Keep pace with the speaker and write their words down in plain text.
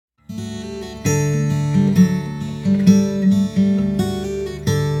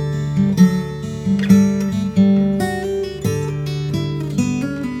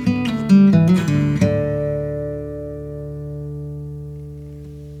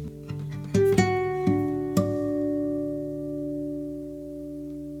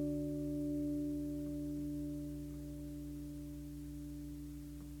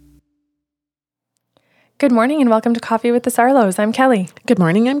Good morning and welcome to Coffee with the Sarlos. I'm Kelly. Good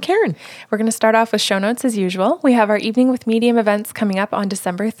morning, I'm Karen. We're going to start off with show notes as usual. We have our Evening with Medium events coming up on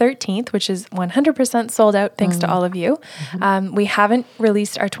December 13th, which is 100% sold out thanks to all of you. We haven't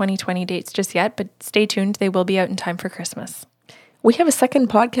released our 2020 dates just yet, but stay tuned. They will be out in time for Christmas. We have a second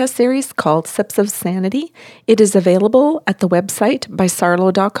podcast series called Sips of Sanity. It is available at the website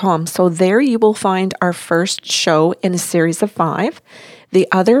bysarlo.com. So there you will find our first show in a series of 5. The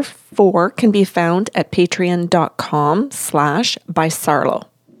other 4 can be found at patreon.com/bysarlo.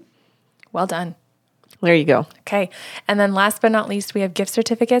 Well done. There you go. Okay. And then last but not least, we have gift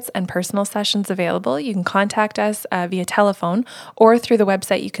certificates and personal sessions available. You can contact us via telephone or through the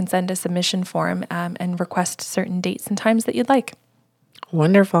website. You can send a submission form and request certain dates and times that you'd like.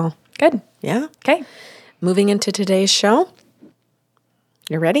 Wonderful. Good. Yeah. Okay. Moving into today's show.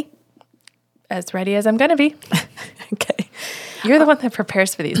 You ready? As ready as I'm going to be. Okay. You're the one that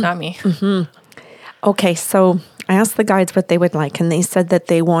prepares for these, not me. Okay, so I asked the guides what they would like, and they said that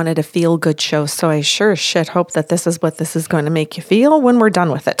they wanted a feel-good show. So I sure as shit hope that this is what this is going to make you feel when we're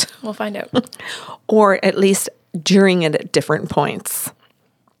done with it. We'll find out. Or at least during it at different points.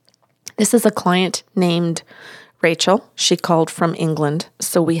 This is a client named Rachel. She called from England,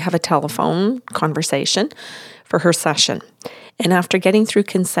 so we have a telephone conversation for her session. And after getting through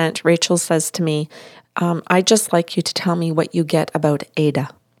consent, Rachel says to me, I'd just like you to tell me what you get about Ada.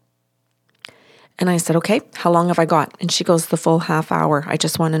 And I said, okay, how long have I got? And she goes, the full half hour. I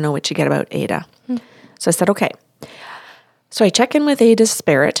just want to know what you get about Ada. So I said, okay. So I check in with Ada's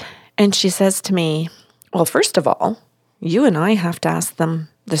spirit, and she says to me, well, first of all, you and I have to ask them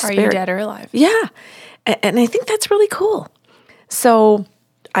the spirit. Are you dead or alive? Yeah. And I think that's really cool. So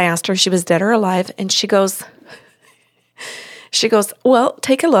I asked her if she was dead or alive, and she goes, well,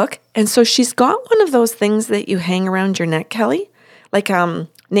 take a look. And so she's got one of those things that you hang around your neck, Kelly, like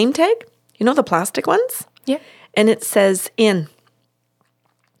name tag. You know, the plastic ones? Yeah. And it says in.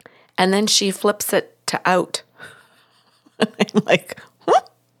 And then she flips it to out. I'm like, huh?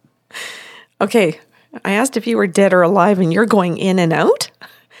 Okay. I asked if you were dead or alive and you're going in and out.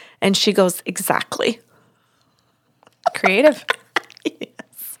 And she goes, exactly. Creative.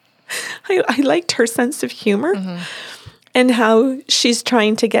 Yes. I liked her sense of humor and how she's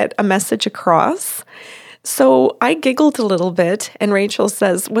trying to get a message across. So I giggled a little bit, and Rachel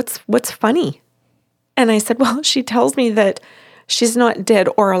says, what's funny? And I said, well, she tells me that she's not dead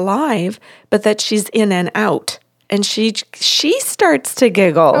or alive, but that she's in and out. And she starts to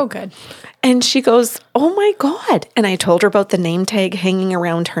giggle. Oh, good. And she goes, oh my God. And I told her about the name tag hanging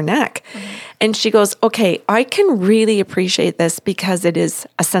around her neck. And she goes, okay, I can really appreciate this because it is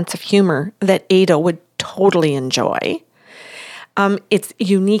a sense of humor that Ada would totally enjoy. It's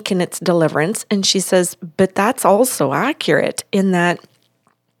unique in its deliverance. And she says, but that's also accurate in that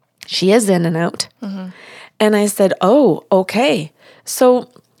she is in and out. And I said, oh, okay.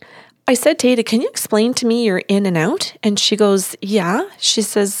 So I said to Ada, can you explain to me your in and out? And she goes, yeah. She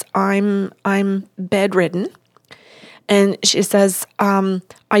says, I'm bedridden. And she says,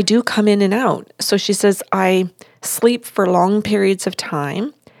 I do come in and out. So she says, I sleep for long periods of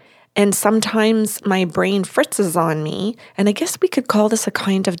time. And sometimes my brain fritzes on me. And I guess we could call this a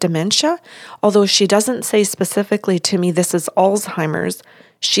kind of dementia. Although she doesn't say specifically to me, this is Alzheimer's.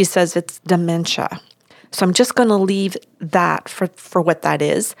 She says it's dementia. So I'm just going to leave that for what that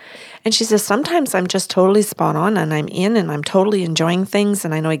is. And she says, sometimes I'm just totally spot on and I'm in and I'm totally enjoying things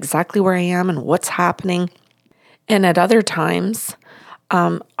and I know exactly where I am and what's happening. And at other times,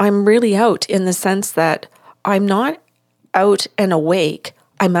 I'm really out in the sense that I'm not out and awake.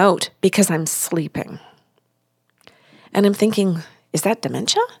 I'm out because I'm sleeping. And I'm thinking, is that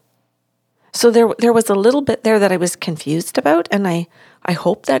dementia? So there was a little bit there that I was confused about, and I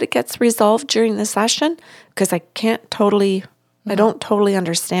hope that it gets resolved during the session because I don't totally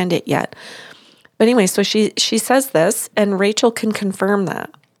understand it yet. But anyway, so she says this, and Rachel can confirm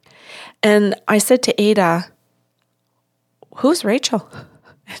that. And I said to Ada, who's Rachel?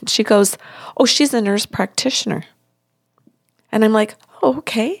 And she goes, oh, she's a nurse practitioner. And I'm like, oh,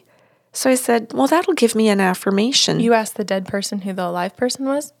 okay. So I said, well, that'll give me an affirmation. You asked the dead person who the alive person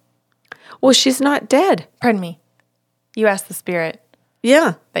was? Well, she's not dead. Pardon me. You asked the spirit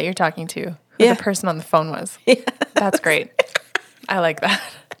Yeah. that you're talking to who the person on the phone was. Yeah. That's great. I like that.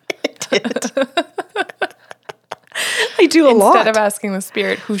 I do a lot. Instead of asking the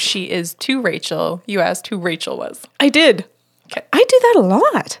spirit who she is to Rachel, you asked who Rachel was. I did. Okay. I do that a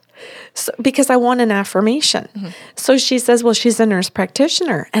lot. So, because I want an affirmation. So she says, well, she's a nurse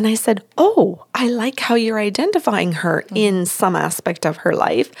practitioner. And I said, oh, I like how you're identifying her in some aspect of her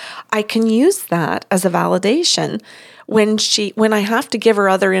life. I can use that as a validation when I have to give her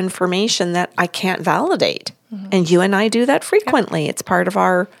other information that I can't validate. And you and I do that frequently. It's part of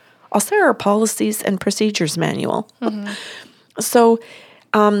our policies and procedures manual. So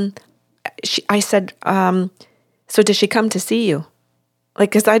I said, so does she come to see you?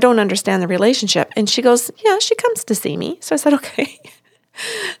 Like, because I don't understand the relationship. And she goes, yeah, she comes to see me. So I said, okay,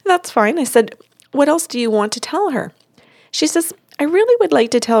 that's fine. I said, what else do you want to tell her? She says, I really would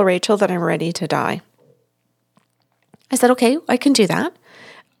like to tell Rachel that I'm ready to die. I said, okay, I can do that.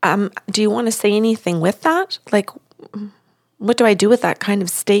 Do you want to say anything with that? Like, what do I do with that kind of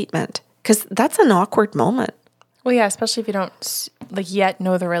statement? Because that's an awkward moment. Well, yeah, especially if you don't yet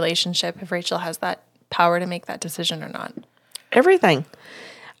know the relationship, if Rachel has that power to make that decision or not. Everything.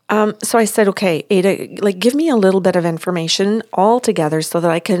 So I said, okay, Ada, give me a little bit of information all together so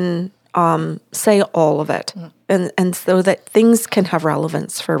that I can say all of it and so that things can have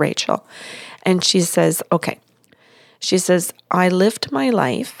relevance for Rachel. And she says, okay. She says, I lived my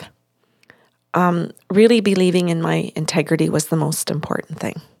life really believing in my integrity was the most important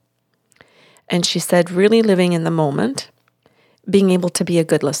thing. And she said, really living in the moment, being able to be a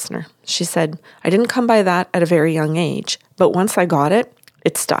good listener. She said, I didn't come by that at a very young age, but once I got it,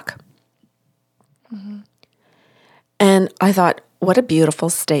 it stuck. And I thought, what a beautiful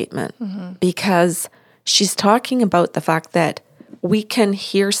statement, because she's talking about the fact that we can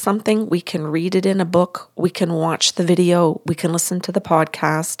hear something, we can read it in a book, we can watch the video, we can listen to the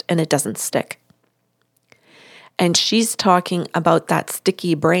podcast, and it doesn't stick. And she's talking about that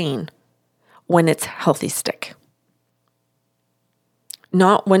sticky brain when it's healthy stick.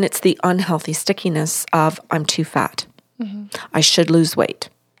 Not when it's the unhealthy stickiness of I'm too fat. I should lose weight.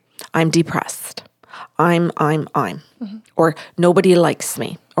 I'm depressed. I'm. Or nobody likes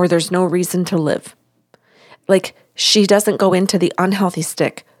me. Or there's no reason to live. Like, she doesn't go into the unhealthy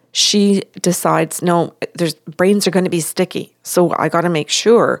stick. She decides, no, brains are going to be sticky. So I got to make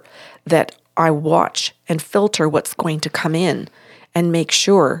sure that I watch and filter what's going to come in and make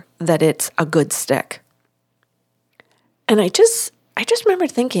sure that it's a good stick. And I just remember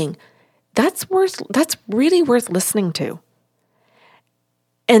thinking, that's really worth listening to.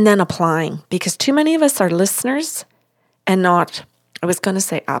 And then applying, because too many of us are listeners and not, I was going to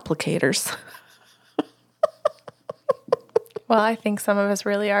say applicators. Well, I think some of us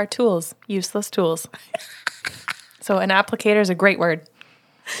really are tools, useless tools. So an applicator is a great word.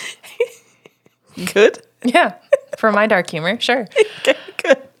 Good? Yeah, for my dark humor, sure. Okay,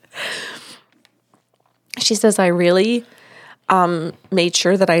 good. She says, I really made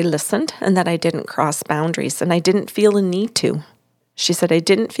sure that I listened and that I didn't cross boundaries, and I didn't feel a need to. She said, I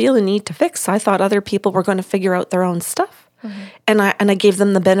didn't feel a need to fix. I thought other people were going to figure out their own stuff. And I gave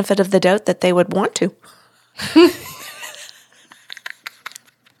them the benefit of the doubt that they would want to.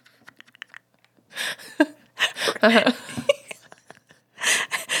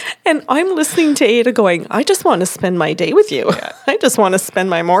 And I'm listening to Ada going, I just want to spend my day with you. Yeah. I just want to spend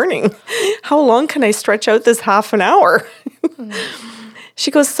my morning. How long can I stretch out this half an hour?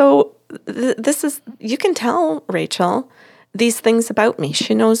 She goes, so this is, you can tell Rachel these things about me.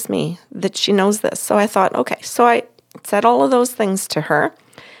 She knows me, that she knows this. So I thought, okay. So I said all of those things to her.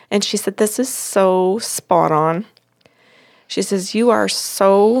 And she said, this is so spot on. She says, you are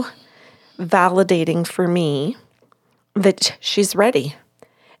so validating for me that she's ready.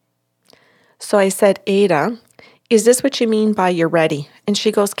 So I said, Ada, is this what you mean by you're ready? And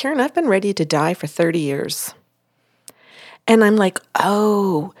she goes, Karen, I've been ready to die for 30 years. And I'm like,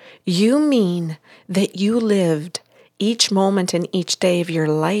 oh, you mean that you lived each moment and each day of your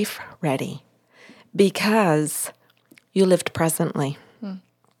life ready because you lived presently.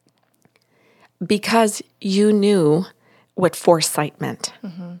 Because you knew what foresight meant.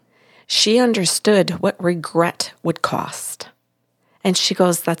 She understood what regret would cost. And she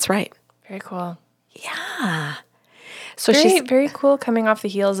goes, that's right. Very cool. Yeah. So she's very cool, coming off the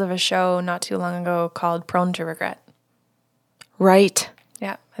heels of a show not too long ago called Prone to Regret. Right.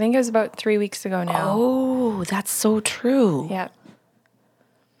 Yeah. I think it was about 3 weeks ago now. Oh, that's so true. Yeah.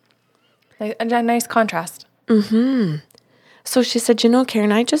 A nice contrast. So she said,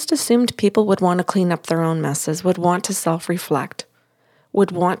 Karen, I just assumed people would want to clean up their own messes, would want to self-reflect,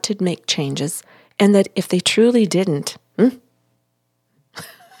 would want to make changes, and that if they truly didn't,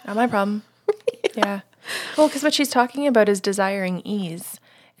 not my problem. Yeah. Well, because what she's talking about is desiring ease.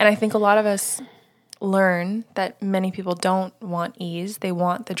 And I think a lot of us learn that many people don't want ease. They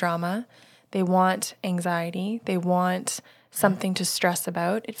want the drama. They want anxiety. They want something to stress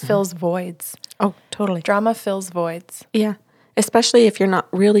about. It fills voids. Oh, totally. Drama fills voids. Yeah. Especially if you're not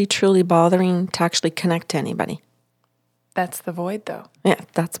really truly bothering to actually connect to anybody. That's the void, though. Yeah,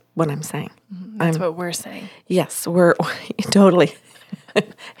 that's what I'm saying. That's what we're saying. Yes, we're totally.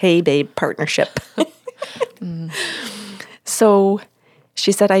 Hey, babe, partnership. So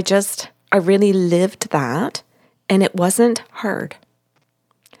she said, I really lived that, and it wasn't hard.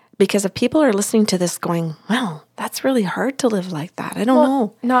 Because if people are listening to this going, well, that's really hard to live like that. I don't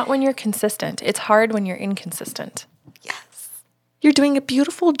know. Not when you're consistent. It's hard when you're inconsistent. Yes. You're doing a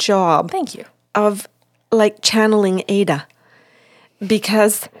beautiful job. Thank you. Of like channeling Ada,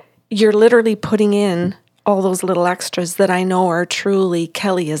 because you're literally putting in all those little extras that I know are truly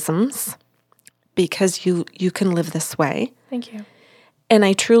Kellyisms, because you can live this way. Thank you. And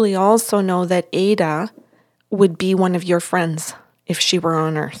I truly also know that Ada would be one of your friends if she were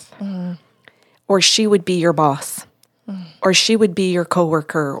on Earth. Or she would be your boss. Or she would be your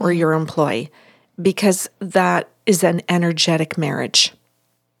coworker or your employee, because that is an energetic marriage.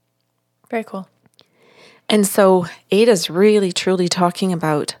 Very cool. And so Ada's really truly talking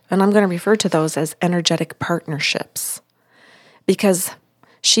about, and I'm going to refer to those as energetic partnerships, because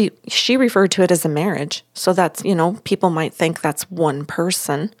she referred to it as a marriage. So that's, people might think that's one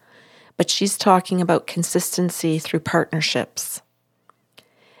person, but she's talking about consistency through partnerships,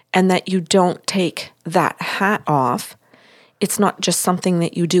 and that you don't take that hat off. It's not just something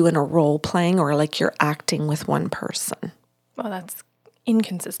that you do in a role playing or like you're acting with one person. Well, that's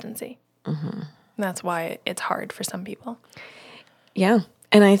inconsistency. That's why it's hard for some people. Yeah.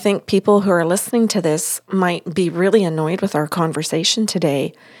 And I think people who are listening to this might be really annoyed with our conversation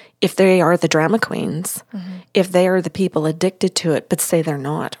today if they are the drama queens, if they are the people addicted to it, but say they're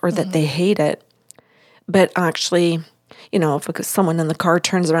not, or that they hate it. But actually, if someone in the car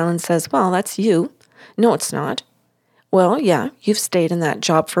turns around and says, well, that's you. No, it's not. Well, yeah, you've stayed in that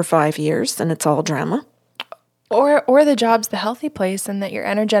job for 5 years and it's all drama. Or the job's the healthy place, and that your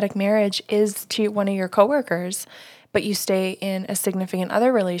energetic marriage is to one of your coworkers, but you stay in a significant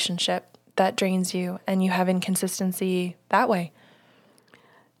other relationship that drains you, and you have inconsistency that way.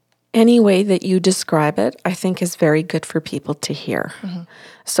 Any way that you describe it, I think is very good for people to hear.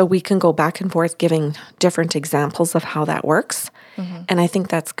 So we can go back and forth giving different examples of how that works. And I think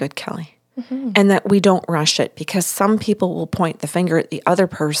that's good, Kelly. And that we don't rush it, because some people will point the finger at the other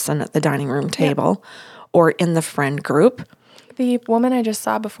person at the dining room table or in the friend group. The woman I just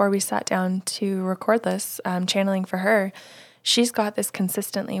saw before we sat down to record this, channeling for her, she's got this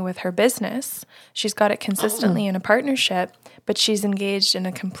consistently with her business. She's got it consistently in a partnership, but she's engaged in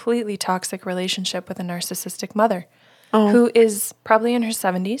a completely toxic relationship with a narcissistic mother who is probably in her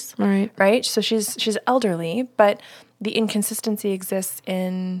 70s. Right? So she's elderly, but the inconsistency exists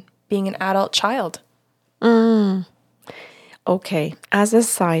in being an adult child. Okay, as a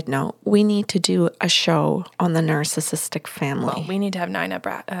side note, we need to do a show on the narcissistic family. Well, we need to have Nina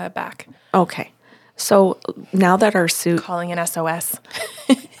back. Okay, so now that our Calling an SOS.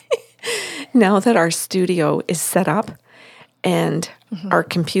 now that our studio is set up and our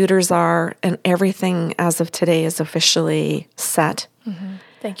computers are, and everything as of today is officially set.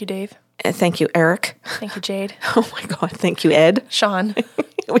 Thank you, Dave. Thank you, Eric. Thank you, Jade. Oh my God, thank you, Ed. Sean.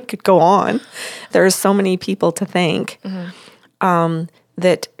 We could go on. There are so many people to thank.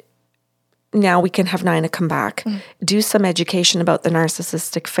 That now we can have Nina come back, do some education about the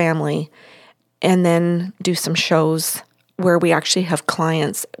narcissistic family, and then do some shows where we actually have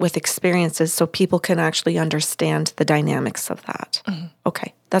clients with experiences so people can actually understand the dynamics of that.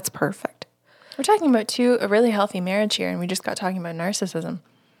 Okay, that's perfect. We're talking about a really healthy marriage here, and we just got talking about narcissism.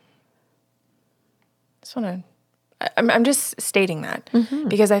 I'm just stating that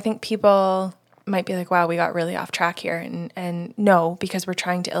because I think people might be like, wow, we got really off track here. And no, because we're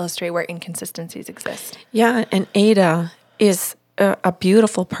trying to illustrate where inconsistencies exist. Yeah, and Ada is a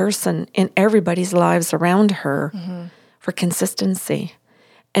beautiful person in everybody's lives around her for consistency.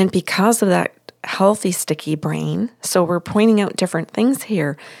 And because of that healthy, sticky brain, so we're pointing out different things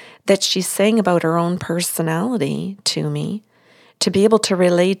here that she's saying about her own personality to me, to be able to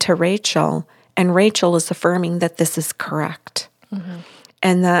relate to Rachel, and Rachel is affirming that this is correct.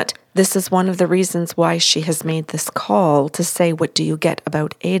 And that this is one of the reasons why she has made this call to say, what do you get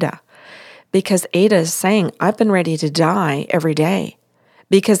about Ada? Because Ada is saying, I've been ready to die every day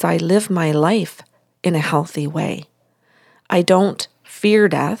because I live my life in a healthy way. I don't fear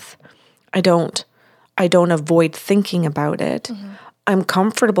death. I don't avoid thinking about it. I'm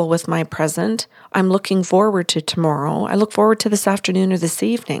comfortable with my present. I'm looking forward to tomorrow. I look forward to this afternoon or this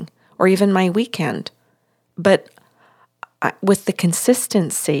evening or even my weekend. But with the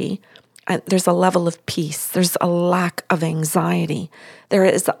consistency there's a level of peace. There's a lack of anxiety. There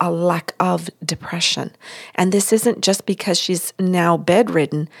is a lack of depression. And this isn't just because she's now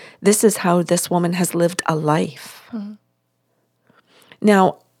bedridden. This is how this woman has lived a life. Mm-hmm.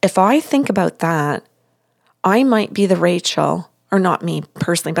 Now, if I think about that, I might be the Rachel, or not me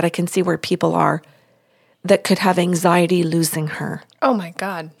personally, but I can see where people are that could have anxiety losing her. Oh my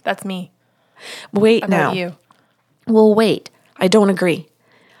God, that's me. Wait About now. you. Well, wait. I don't agree.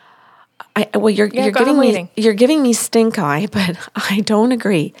 You're giving me stink eye, but I don't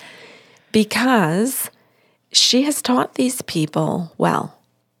agree because she has taught these people well.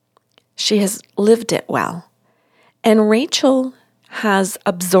 She has lived it well. And Rachel has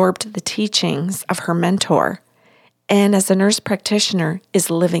absorbed the teachings of her mentor and as a nurse practitioner is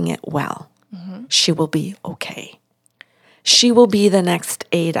living it well. Mm-hmm. She will be okay. She will be the next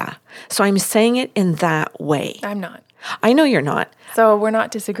Ada. So I'm saying it in that way. I'm not. I know you're not. So we're not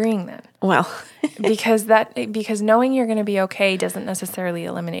disagreeing then. Well, because knowing you're going to be okay doesn't necessarily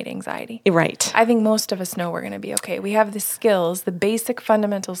eliminate anxiety. Right. I think most of us know we're going to be okay. We have the skills, the basic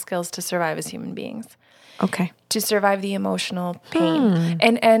fundamental skills to survive as human beings. Okay. To survive the emotional pain.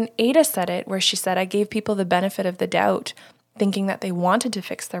 And Ada said it where she said, I gave people the benefit of the doubt thinking that they wanted to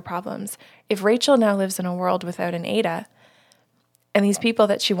fix their problems. If Rachel now lives in a world without an Ada, and these people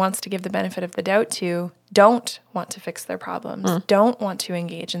that she wants to give the benefit of the doubt to don't want to fix their problems, don't want to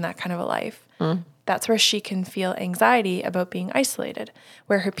engage in that kind of a life. That's where she can feel anxiety about being isolated,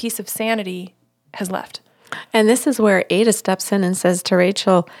 where her piece of sanity has left. And this is where Ada steps in and says to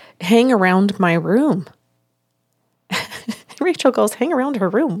Rachel, hang around my room. Rachel goes, hang around her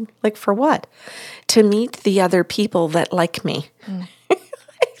room? Like for what? To meet the other people that like me.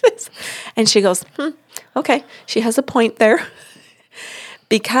 And she goes, okay, she has a point there.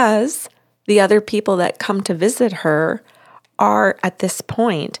 Because the other people that come to visit her are, at this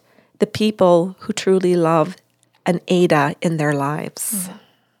point, the people who truly love an Ada in their lives.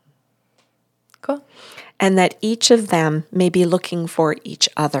 Cool. And that each of them may be looking for each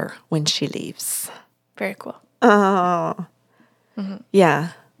other when she leaves. Very cool. Oh, yeah.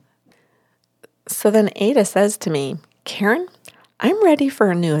 So then Ada says to me, Karen, I'm ready for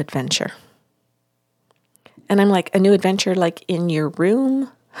a new adventure. And I'm like, a new adventure like in your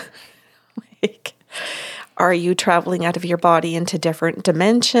room? Like, are you traveling out of your body into different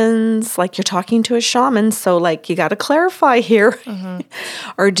dimensions? Like you're talking to a shaman, so like you got to clarify here.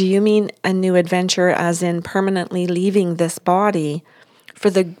 Or do you mean a new adventure as in permanently leaving this body for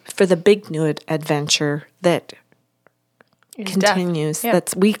the big new adventure that continues,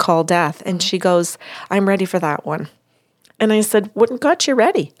 that's we call death? And she goes, I'm ready for that one. And I said, what got you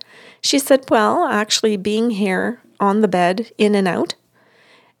ready? She said, well, actually being here on the bed, in and out,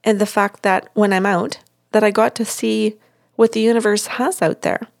 and the fact that when I'm out, that I got to see what the universe has out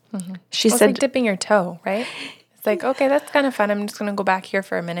there. She said, it's like dipping your toe, right? It's like, okay, that's kind of fun. I'm just going to go back here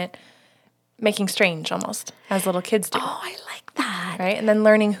for a minute, making strange almost, as little kids do. Oh, I like that. Right? And then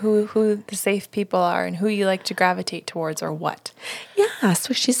learning who the safe people are and who you like to gravitate towards or what. Yeah.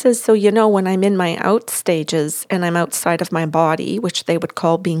 So she says, so, when I'm in my out stages and I'm outside of my body, which they would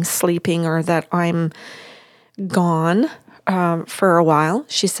call being sleeping or that I'm gone for a while,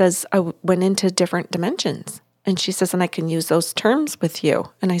 she says, I went into different dimensions. And she says, and I can use those terms with you.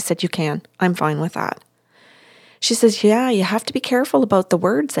 And I said, you can. I'm fine with that. She says, yeah, you have to be careful about the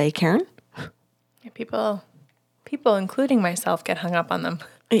words, Karen? Yeah, people, including myself, get hung up on them.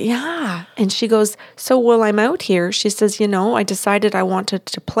 Yeah. And she goes, so while I'm out here, she says, I decided I wanted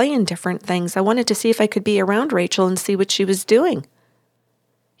to play in different things. I wanted to see if I could be around Rachel and see what she was doing.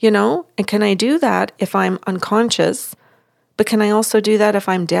 And can I do that if I'm unconscious? But can I also do that if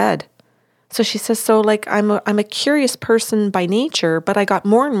I'm dead? So she says, so like I'm a curious person by nature, but I got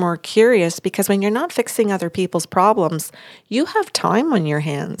more and more curious because when you're not fixing other people's problems, you have time on your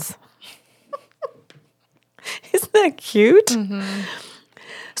hands. Isn't that cute?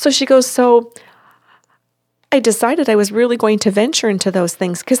 So she goes, so I decided I was really going to venture into those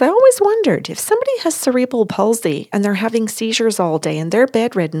things because I always wondered if somebody has cerebral palsy and they're having seizures all day and they're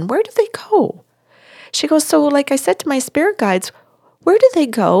bedridden, where do they go? She goes, so like I said to my spirit guides, where do they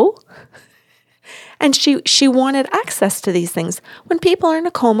go? And she wanted access to these things. When people are in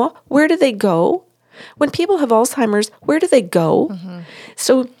a coma, where do they go? When people have Alzheimer's, where do they go?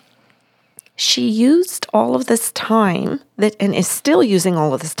 So she used all of this time and is still using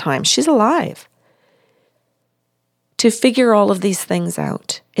all of this time. She's alive to figure all of these things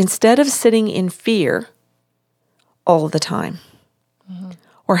out instead of sitting in fear all the time.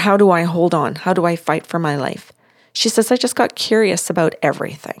 Or how do I hold on? How do I fight for my life? She says, I just got curious about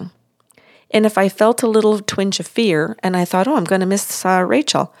everything. And if I felt a little twinge of fear and I thought, oh, I'm going to miss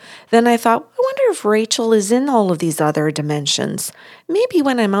Rachel, then I thought, I wonder if Rachel is in all of these other dimensions. Maybe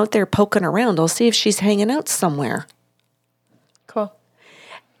when I'm out there poking around, I'll see if she's hanging out somewhere. Cool.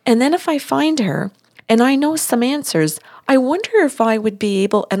 And then if I find her and I know some answers, I wonder if I would be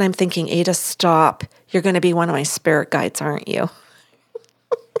able, and I'm thinking, Ada, stop. You're going to be one of my spirit guides, aren't you?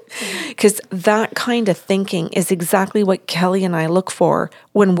 Because that kind of thinking is exactly what Kelly and I look for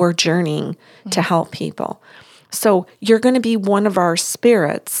when we're journeying to help people. So you're going to be one of our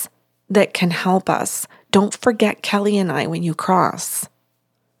spirits that can help us. Don't forget Kelly and I when you cross.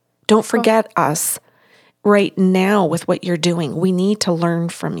 Don't forget us right now with what you're doing. We need to learn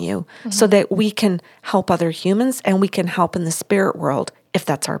from you so that we can help other humans and we can help in the spirit world if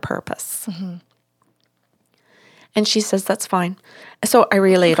that's our purpose. And she says, that's fine. So I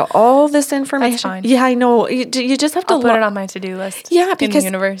relayed all this information. That's fine. Yeah, I know. You just have to I'll put it on my to-do list. Yeah, in because the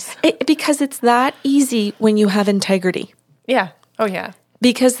universe. Because it's that easy when you have integrity. Yeah. Oh, yeah.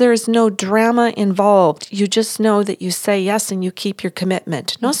 Because there's no drama involved. You just know that you say yes and you keep your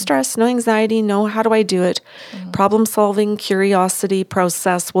commitment. No stress, no anxiety, no how do I do it. Problem solving, curiosity,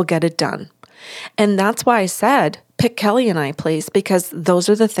 process will get it done. And that's why I said, pick Kelly and I, please, because those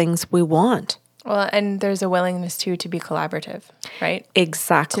are the things we want. Well, and there's a willingness too to be collaborative, right?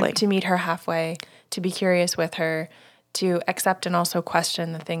 Exactly. To meet her halfway, to be curious with her, to accept and also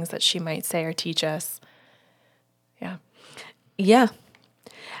question the things that she might say or teach us. Yeah. Yeah.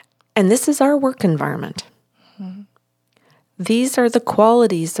 And this is our work environment. These are the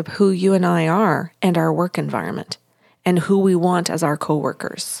qualities of who you and I are and our work environment and who we want as our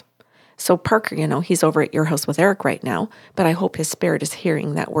coworkers. So Parker, he's over at your house with Eric right now, but I hope his spirit is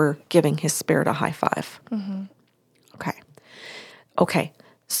hearing that we're giving his spirit a high five. Okay.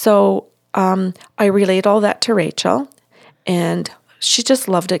 So I relayed all that to Rachel, and she just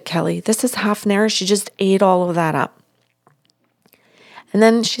loved it, Kelly. This is half an hour. She just ate all of that up. And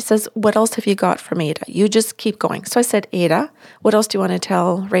then she says, what else have you got from Ada? You just keep going. So I said, Ada, what else do you want to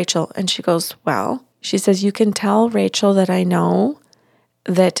tell Rachel? And she goes, well, she says, you can tell Rachel that I know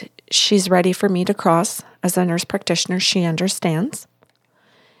that she's ready for me to cross as a nurse practitioner. She understands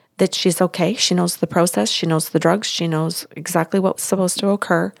that she's okay. She knows the process. She knows the drugs. She knows exactly what's supposed to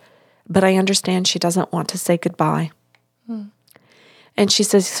occur. But I understand she doesn't want to say goodbye. And she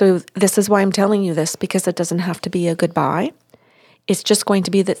says, so this is why I'm telling you this, because it doesn't have to be a goodbye. It's just going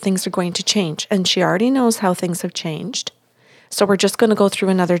to be that things are going to change. And she already knows how things have changed. So we're just going to go through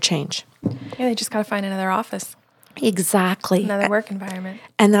another change. Yeah, they just got to find another office. Exactly. Another work environment.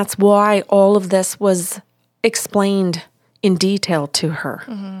 And that's why all of this was explained in detail to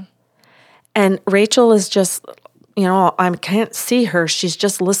her. And Rachel is just, I can't see her. She's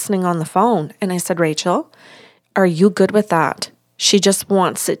just listening on the phone. And I said, Rachel, are you good with that? She just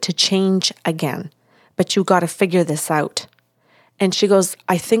wants it to change again. But you got to figure this out. And she goes,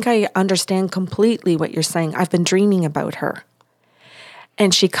 I think I understand completely what you're saying. I've been dreaming about her.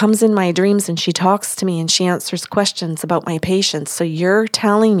 And she comes in my dreams and she talks to me and she answers questions about my patients. So you're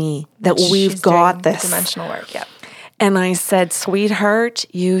telling me that we've got this. Dimensional work, yeah. And I said, sweetheart,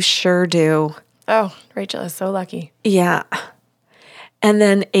 you sure do. Oh, Rachel is so lucky. Yeah. And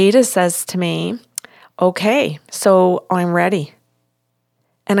then Ada says to me, okay, so I'm ready.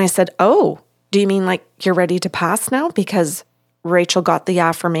 And I said, oh, do you mean like you're ready to pass now? Because Rachel got the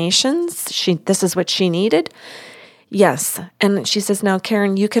affirmations. This is what she needed. Yes. And she says, now,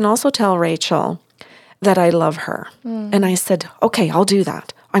 Karen, you can also tell Rachel that I love her. And I said, okay, I'll do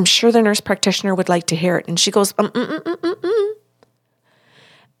that. I'm sure the nurse practitioner would like to hear it. And she goes, And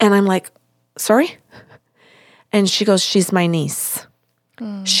I'm like, sorry? And she goes, she's my niece.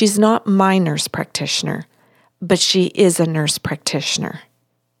 She's not my nurse practitioner, but she is a nurse practitioner.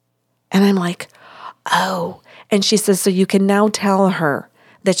 And I'm like, oh. And she says, so you can now tell her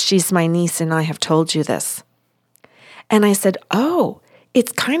that she's my niece and I have told you this. And I said, oh,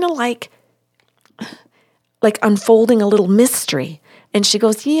 it's kind of like unfolding a little mystery. And she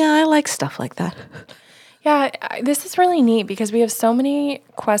goes, yeah, I like stuff like that. Yeah, this is really neat because we have so many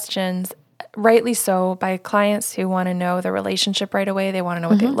questions, rightly so, by clients who want to know the relationship right away. They want to know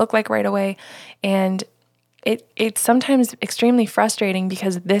what they look like right away. And it's sometimes extremely frustrating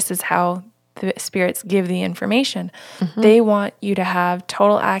because this is how the spirits give the information. They want you to have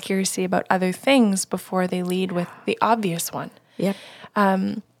total accuracy about other things before they lead with the obvious one. Yep.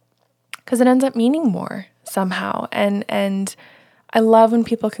 Because it ends up meaning more somehow. And I love when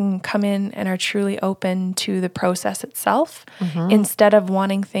people can come in and are truly open to the process itself instead of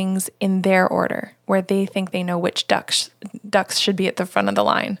wanting things in their order where they think they know which ducks should be at the front of the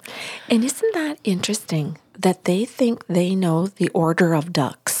line. And isn't that interesting that they think they know the order of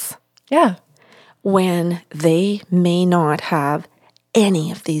ducks? Yeah. when they may not have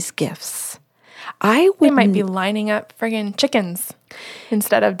any of these gifts. They might be lining up friggin' chickens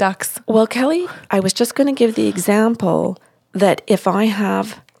instead of ducks. Well, Kelly, I was just going to give the example that if I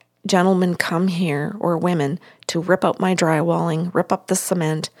have gentlemen come here or women to rip out my drywalling, rip up the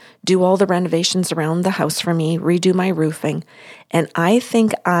cement, do all the renovations around the house for me, redo my roofing, and I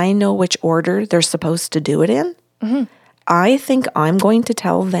think I know which order they're supposed to do it in, I think I'm going to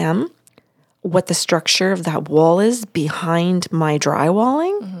tell them what the structure of that wall is behind my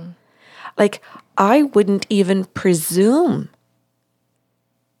drywalling. Like, I wouldn't even presume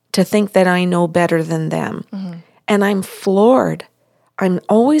to think that I know better than them. And I'm floored. I'm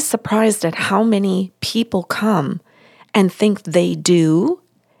always surprised at how many people come and think they do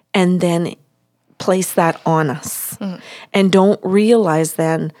and then place that on us and don't realize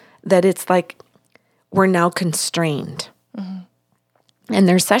then that it's like we're now constrained. And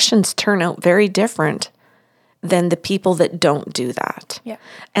their sessions turn out very different than the people that don't do that. Yeah.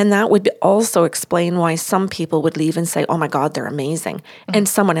 And that would also explain why some people would leave and say, oh my God, they're amazing. And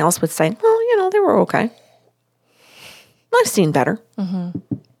someone else would say, well, they were okay. I've seen better.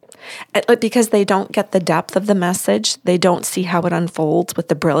 Because they don't get the depth of the message. They don't see how it unfolds with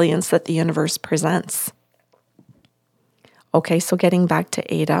the brilliance that the universe presents. Okay, so getting back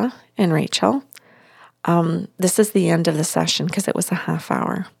to Ada and Rachel, this is the end of the session because it was a half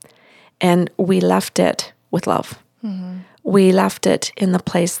hour. And we left it with love. We left it in the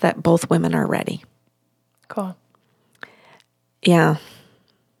place that both women are ready. Cool. Yeah.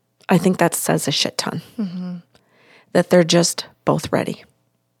 I think that says a shit ton. That they're just both ready.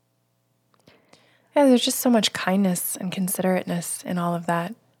 Yeah, there's just so much kindness and considerateness in all of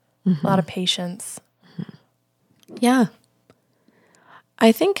that. A lot of patience. Yeah.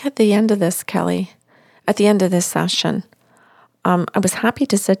 I think at the end of this, Kelly, at the end of this session, I was happy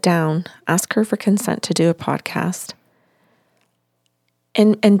to sit down, ask her for consent to do a podcast,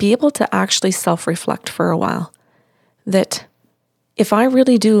 and be able to actually self-reflect for a while. That if I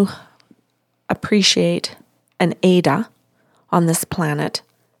really do appreciate an Ada on this planet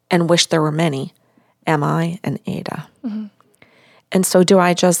and wish there were many, am I an Ada? And so do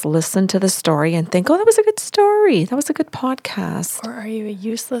I just listen to the story and think, oh, that was a good story. That was a good podcast. Or are you a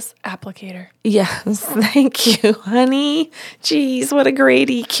useless applicator? Yes, thank you, honey. Jeez, what a great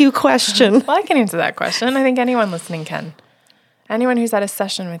EQ question. Well, I can answer that question. I think anyone listening can. Anyone who's had a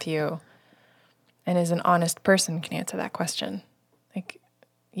session with you and is an honest person can answer that question. Like,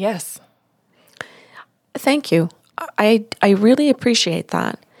 yes. Thank you. I really appreciate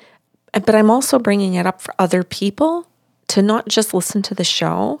that. But I'm also bringing it up for other people to not just listen to the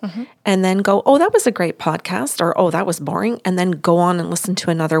show and then go, oh, that was a great podcast, or, oh, that was boring, and then go on and listen to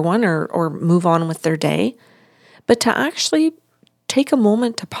another one or move on with their day. But to actually take a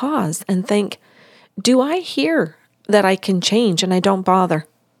moment to pause and think, do I hear that I can change and I don't bother?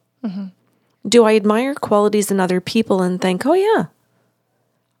 Do I admire qualities in other people and think, oh, yeah,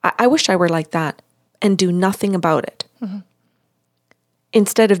 I wish I were like that, and do nothing about it?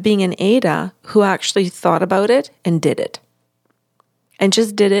 Instead of being an Ada who actually thought about it and did it. And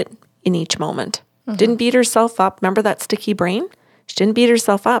just did it in each moment. Didn't beat herself up. Remember that sticky brain? She didn't beat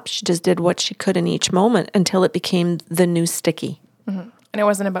herself up. She just did what she could in each moment until it became the new sticky. And it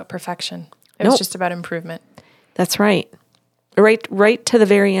wasn't about perfection. It was just about improvement. That's right. Right to the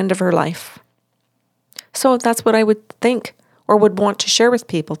very end of her life. So that's what I would think or would want to share with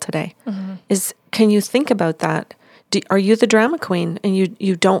people today is, can you think about that? Are you the drama queen and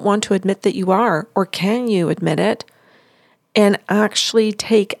you don't want to admit that you are? Or can you admit it and actually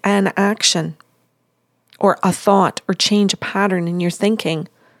take an action or a thought or change a pattern in your thinking?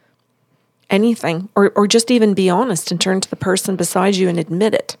 Anything. Or just even be honest and turn to the person beside you and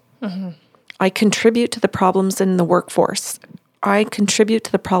admit it. I contribute to the problems in the workforce. I contribute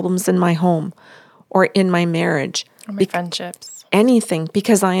to the problems in my home or in my marriage. Or my friendships. Anything,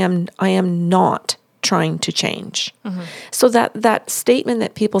 because I am not trying to change. So that statement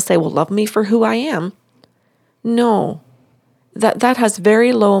that people say, well, love me for who I am. No, that has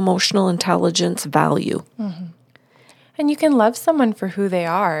very low emotional intelligence value. And you can love someone for who they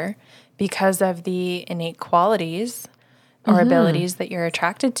are because of the innate qualities or abilities that you're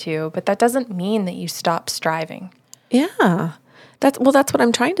attracted to, but that doesn't mean that you stop striving. Yeah, that's what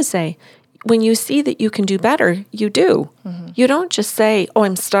I'm trying to say. When you see that you can do better, you do. You don't just say, oh,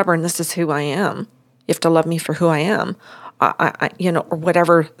 I'm stubborn, this is who I am. You have to love me for who I am, or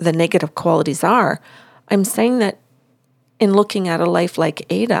whatever the negative qualities are. I'm saying that in looking at a life like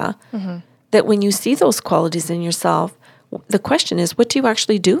Ada, that when you see those qualities in yourself, the question is, what do you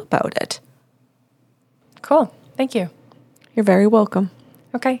actually do about it? Cool. Thank you. You're very welcome.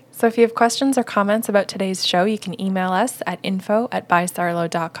 Okay, so if you have questions or comments about today's show, you can email us at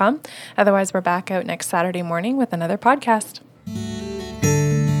info@bysarlo.com. Otherwise, we're back out next Saturday morning with another podcast.